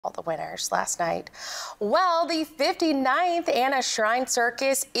All the winners last night. Well, the 59th Anah Shrine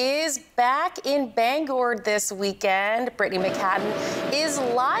Circus is back in Bangor this weekend. Brittany McHatton is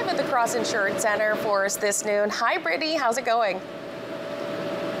live at the Cross Insurance Center for us this noon. Hi, Brittany. How's it going?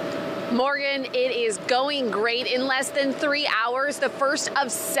 Morgan, it is going great. In less than 3 hours, the first of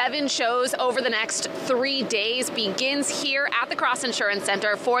 7 shows over the next 3 days begins here at the Cross Insurance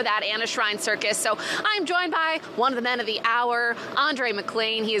Center for that Anah Shrine Circus. So I'm joined by one of the men of the hour, Andre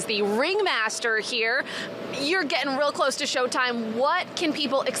McLean. He is the ringmaster here. You're getting real close to showtime. What can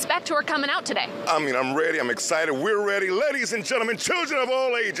people expect who are coming out today? I'm ready. I'm excited. We're ready. Ladies and gentlemen, children of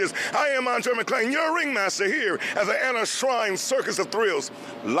all ages, I am Andre McLean, your ringmaster here at the Anah Shrine Circus of Thrills.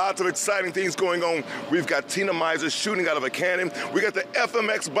 Lots of exciting things going on. We've got Tina Miser shooting out of a cannon. We got the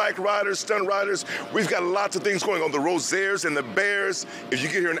FMX bike riders, stunt riders. We've got lots of things going on. The Rosaires and the Bears. If you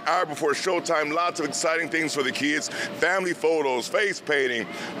get here an hour before showtime, lots of exciting things for the kids. Family photos, face painting.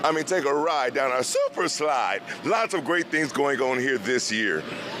 Take a ride down a super slide. Lots of great things going on here this year.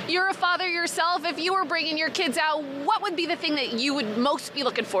 You're a father yourself. If you were bringing your kids out, what would be the thing that you would most be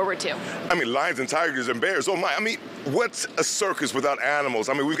looking forward to? Lions and tigers and bears. Oh my, what's a circus without animals?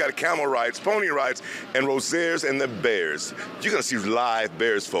 We've got camel rides, pony rides, and Rosaires and the Bears. You're gonna see live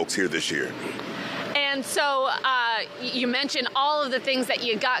Bears folks here this year. And so you mentioned all of the things that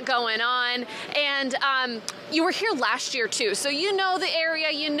you got going on, and you were here last year too, so you know the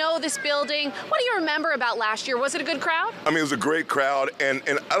area, you know this building. What do you remember about last year? Was it a good crowd? It was a great crowd, and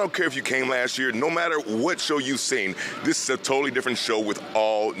I don't care if you came last year, no matter what show you've seen, this is a totally different show with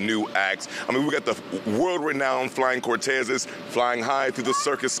all new acts. We got the world-renowned Flying Cortezes flying high through the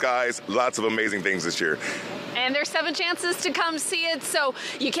circus skies. Lots of amazing things this year. And there's 7 chances to come see it, so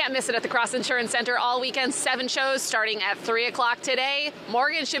you can't miss it at the Cross Insurance Center all weekend. 7 shows starting at 3 o'clock today.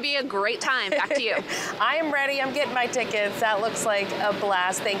 Morgan, should be a great time. Back to you. I am ready. I'm getting my tickets. That looks like a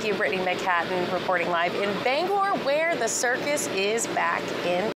blast. Thank you, Brittany McHatton, reporting live in Bangor, where the circus is back in